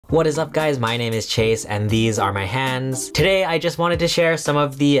What is up guys, my name is Chase and these are my hands. Today I just wanted to share some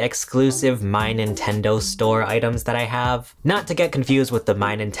of the exclusive My Nintendo Store items that I have. Not to get confused with the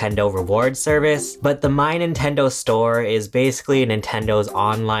My Nintendo Rewards service, but the My Nintendo Store is basically Nintendo's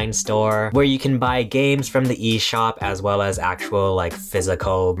online store where you can buy games from the eShop as well as actual like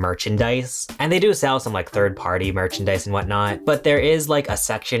physical merchandise. And they do sell some like third-party merchandise and whatnot, but there is like a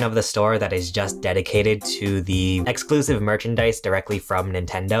section of the store that is just dedicated to the exclusive merchandise directly from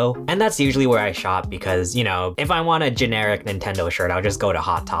Nintendo. And that's usually where I shop because, you know, if I want a generic Nintendo shirt, I'll just go to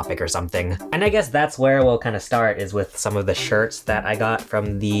Hot Topic or something. And I guess that's where we'll kind of start, is with some of the shirts that I got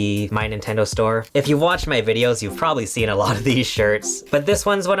from the My Nintendo Store. If you've watched my videos, you've probably seen a lot of these shirts, but this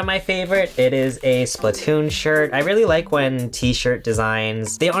one's one of my favorite. It is a Splatoon shirt. I really like when t-shirt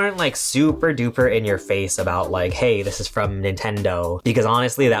designs, they aren't like super duper in your face about like, hey, this is from Nintendo, because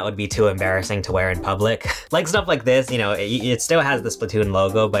honestly, that would be too embarrassing to wear in public. Like stuff like this, you know, it still has the Splatoon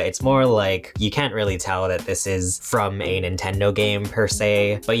logo, but it's more like you can't really tell that this is from a Nintendo game per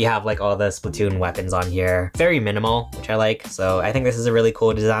se, but you have like all the Splatoon weapons on here. Very minimal, which I like, so I think this is a really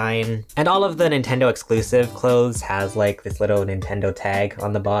cool design. And all of the Nintendo exclusive clothes has like this little Nintendo tag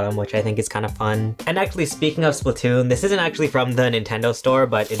on the bottom, which I think is kind of fun. And actually, speaking of Splatoon, this isn't actually from the Nintendo Store,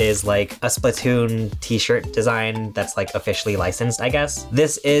 but it is like a Splatoon t-shirt design that's like officially licensed, I guess.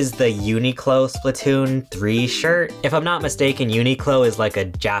 This is the Uniqlo Splatoon 3 shirt. If I'm not mistaken, Uniqlo is like a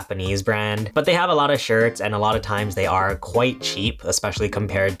Japanese brand, but they have a lot of shirts and a lot of times they are quite cheap, especially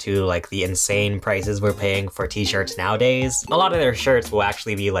compared to like the insane prices we're paying for t-shirts nowadays. A lot of their shirts will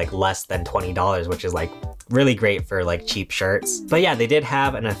actually be like less than $20, which is like really great for like cheap shirts. But yeah, they did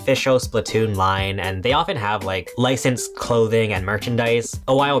have an official Splatoon line and they often have like licensed clothing and merchandise.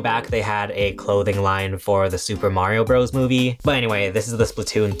 A while back they had a clothing line for the Super Mario Bros. Movie. But anyway, this is the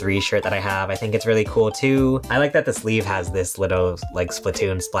Splatoon 3 shirt that I have. I think it's really cool too. I like that the sleeve has this little like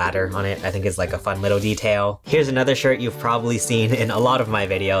Splatoon splatter on it. I think it's like a fun little detail. Here's another shirt you've probably seen in a lot of my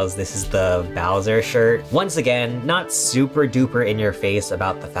videos. This is the Bowser shirt. Once again, not super duper in your face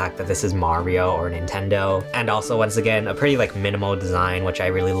about the fact that this is Mario or Nintendo. And also, once again, a pretty like minimal design, which I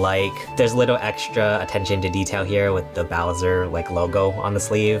really like. There's a little extra attention to detail here with the Bowser like logo on the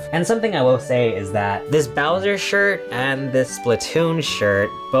sleeve. And something I will say is that this Bowser shirt and this Splatoon shirt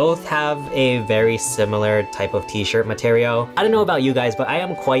both have a very similar type of t-shirt material. I don't know about you guys, but I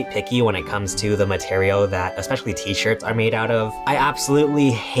am quite picky when it comes to the material that especially t-shirts are made out of. I absolutely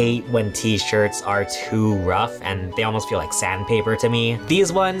hate when t-shirts are too rough and they almost feel like sandpaper to me.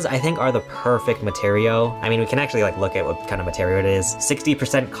 These ones I think are the perfect material. I mean, we can actually like look at what kind of material it is.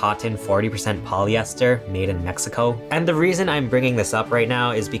 60% cotton, 40% polyester, made in Mexico. And the reason I'm bringing this up right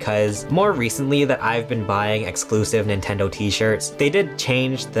now is because more recently that I've been buying exclusive Nintendo t-shirts, they did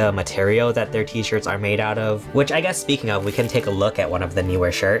change the material that their t-shirts are made out of, which I guess speaking of, we can take a look at one of the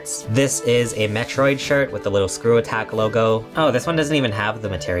newer shirts. This is a Metroid shirt with the little Screw Attack logo. Oh, this one doesn't even have the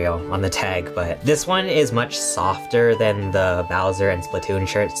material on the tag, but this one is much softer than the Bowser and Splatoon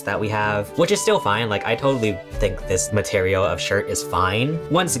shirts that we have, which is still fine. Like, I totally think this material of shirt is fine.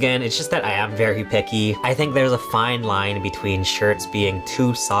 Once again, it's just that I am very picky. I think there's a fine line between shirts being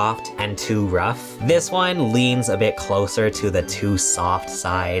too soft and too rough. This one leans a bit closer to the too soft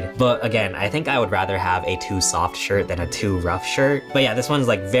side, but again, I think I would rather have a too soft shirt than a too rough shirt. But yeah, this one's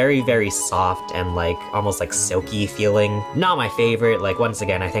like very, very soft and like almost like silky feeling. Not my favorite. Like, once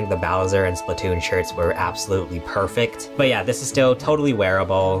again, I think the Bowser and Splatoon shirts were absolutely perfect. But yeah, this is still totally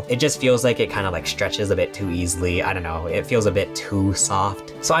wearable. It just feels like it kind of like stretches a bit too easily. I don't know, it feels a bit too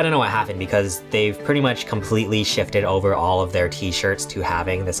soft. So I don't know what happened because they've pretty much completely shifted over all of their t-shirts to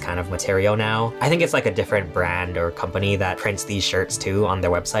having this kind of material now. I think it's like a different brand or company that prints these shirts too on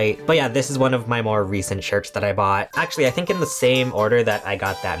their website. But yeah, this is one of my more recent shirts that I bought. Actually, I think in the same order that I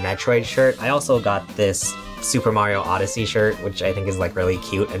got that Metroid shirt, I also got this Super Mario Odyssey shirt, which I think is like really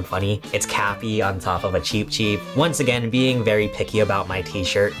cute and funny. It's Cappy on top of a Cheep Cheep. Once again, being very picky about my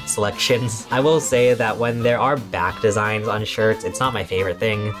t-shirt selections. I will say that when there are back designs on shirts, it's not my favorite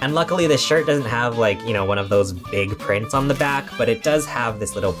thing. And luckily this shirt doesn't have like, you know, one of those big prints on the back, but it does have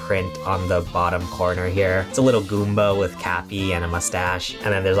this little print on the bottom corner here. It's a little Goomba with Cappy and a mustache.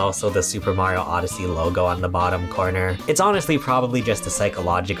 And then there's also the Super Mario Odyssey logo on the bottom corner. It's honestly probably just a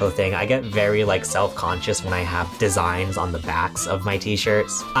psychological thing. I get very like self-conscious when I have designs on the backs of my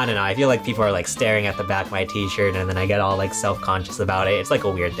t-shirts. I don't know, I feel like people are like staring at the back of my t-shirt and then I get all like self-conscious about it. It's like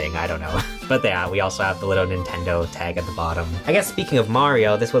a weird thing, I don't know. But yeah, we also have the little Nintendo tag at the bottom. I guess speaking of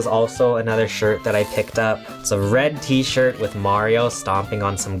Mario, this was also another shirt that I picked up. It's a red t-shirt with Mario stomping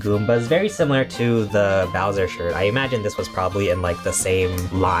on some Goombas, very similar to the Bowser shirt. I imagine this was probably in like the same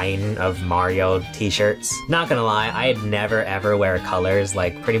line of Mario t-shirts. Not gonna lie, I'd never ever wear colors.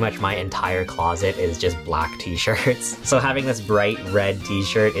 Like pretty much my entire closet is just black t-shirts. So having this bright red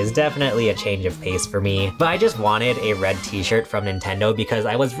t-shirt is definitely a change of pace for me. But I just wanted a red t-shirt from Nintendo because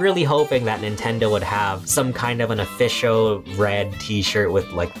I was really hoping that Nintendo would have some kind of an official red t-shirt with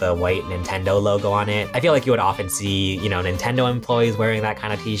like the white Nintendo logo on it. I feel like you would often see, you know, Nintendo employees wearing that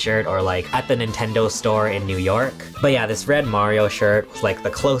kind of t-shirt, or like at the Nintendo store in New York. But yeah, this red Mario shirt was like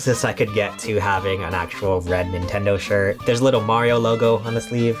the closest I could get to having an actual red Nintendo shirt. There's a little Mario logo on the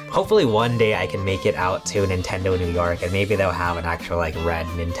sleeve. Hopefully one day I can make it out to Nintendo New York and maybe they'll have an actual like red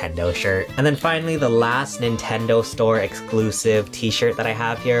Nintendo shirt. And then finally, the last Nintendo store exclusive t-shirt that I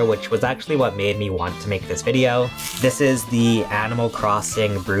have here, which was actually what made me want to make this video. This is the Animal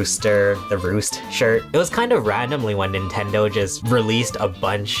Crossing Brewster the Roost shirt. It was kind of randomly when Nintendo just released a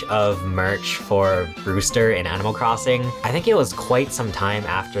bunch of merch for Brewster in Animal Crossing. I think it was quite some time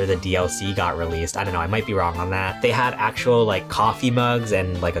after the DLC got released. I don't know, I might be wrong on that. They had actual like coffee mugs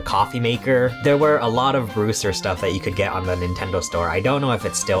and like a coffee maker. There were a lot of Brewster stuff that you could get on the Nintendo store. I don't know if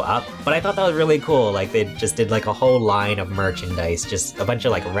it's still up, but I thought that was really cool. Like they just did like a whole line of merchandise, just a bunch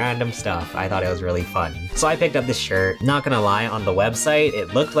of like random stuff. I thought it was really fun. So I picked up this shirt. Not gonna lie, on the website,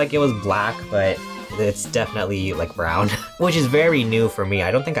 it looked like it was black, but it's definitely like brown, which is very new for me.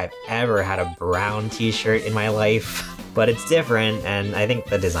 I don't think I've ever had a brown t-shirt in my life. But it's different, and I think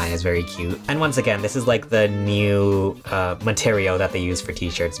the design is very cute. And once again, this is like the new material that they use for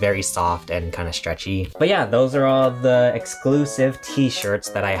t-shirts, very soft and kind of stretchy. But yeah, those are all the exclusive t-shirts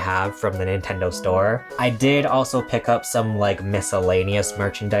that I have from the Nintendo store. I did also pick up some like miscellaneous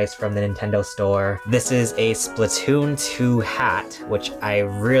merchandise from the Nintendo store. This is a Splatoon 2 hat, which I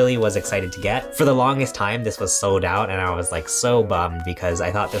really was excited to get. For the longest time, this was sold out, and I was like so bummed because I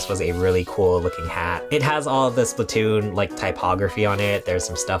thought this was a really cool looking hat. It has all of the Splatoon like typography on it. There's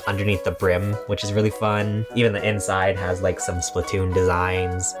some stuff underneath the brim, which is really fun. Even the inside has like some Splatoon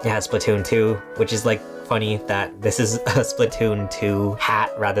designs. It has Splatoon 2, which is like funny that this is a Splatoon 2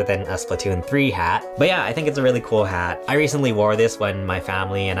 hat rather than a Splatoon 3 hat. But yeah, I think it's a really cool hat. I recently wore this when my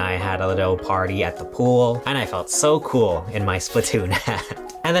family and I had a little party at the pool, and I felt so cool in my Splatoon hat.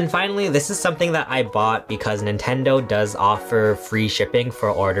 And then finally, this is something that I bought because Nintendo does offer free shipping for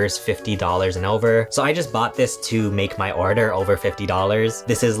orders $50 and over. So I just bought this to make my order over $50.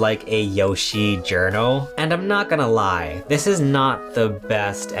 This is like a Yoshi journal. And I'm not gonna lie, this is not the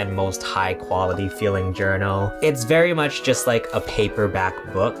best and most high quality feeling journal. It's very much just like a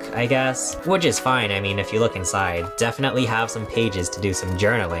paperback book, I guess, which is fine. I mean, if you look inside, definitely have some pages to do some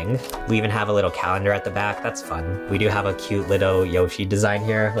journaling. We even have a little calendar at the back. That's fun. We do have a cute little Yoshi design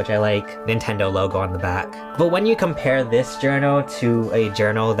here, which I like. Nintendo logo on the back. But when you compare this journal to a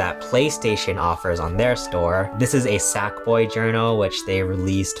journal that PlayStation offers on their store, this is a Sackboy journal, which they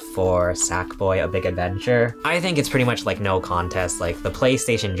released for Sackboy: A Big Adventure. I think it's pretty much like no contest. Like the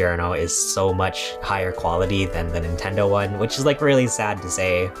PlayStation journal is so much higher quality than the Nintendo one, which is like really sad to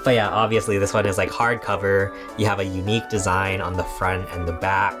say. But yeah, obviously this one is like hardcover. You have a unique design on the front and the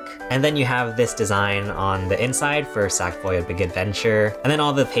back. And then you have this design on the inside for Sackboy: A Big Adventure. And then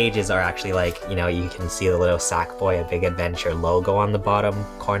all the pages are actually like, you know, you can see the little Sackboy: A Big Adventure logo on the bottom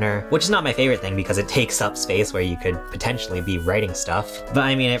corner, which is not my favorite thing because it takes up space where you could potentially be writing stuff. But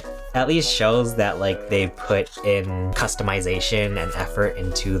I mean, it at least shows that like they put in customization and effort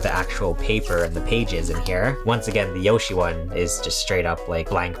into the actual paper and the pages in here. Once again, the Yoshi one is just straight up like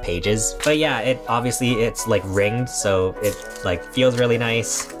blank pages. But yeah, it's like ringed, so it like feels really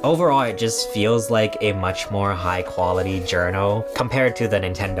nice. Overall, it just feels like a much more high quality journal compared to the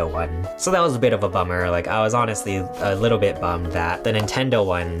Nintendo one. So that was a bit of a bummer. Like I was honestly a little bit bummed that the Nintendo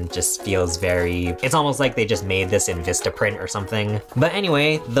one just feels it's almost like they just made this in Vistaprint or something. But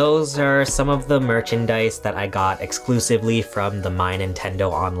anyway, those are some of the merchandise that I got exclusively from the My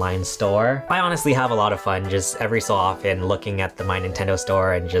Nintendo online store. I honestly have a lot of fun just every so often looking at the My Nintendo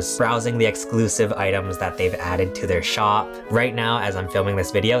store and just browsing the exclusive items that they've added to their shop. Right now, as I'm filming this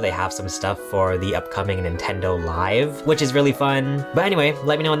video, they have some stuff for the upcoming Nintendo Live, which is really fun. But anyway,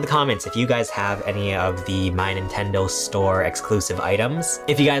 let me know in the comments if you guys have any of the My Nintendo store exclusive items.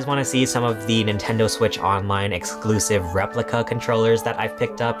 If you guys want to see some of the Nintendo Switch Online exclusive replica controllers that I've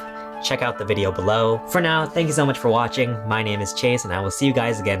picked up, check out the video below. For now, thank you so much for watching. My name is Chase, and I will see you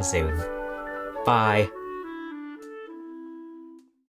guys again soon. Bye.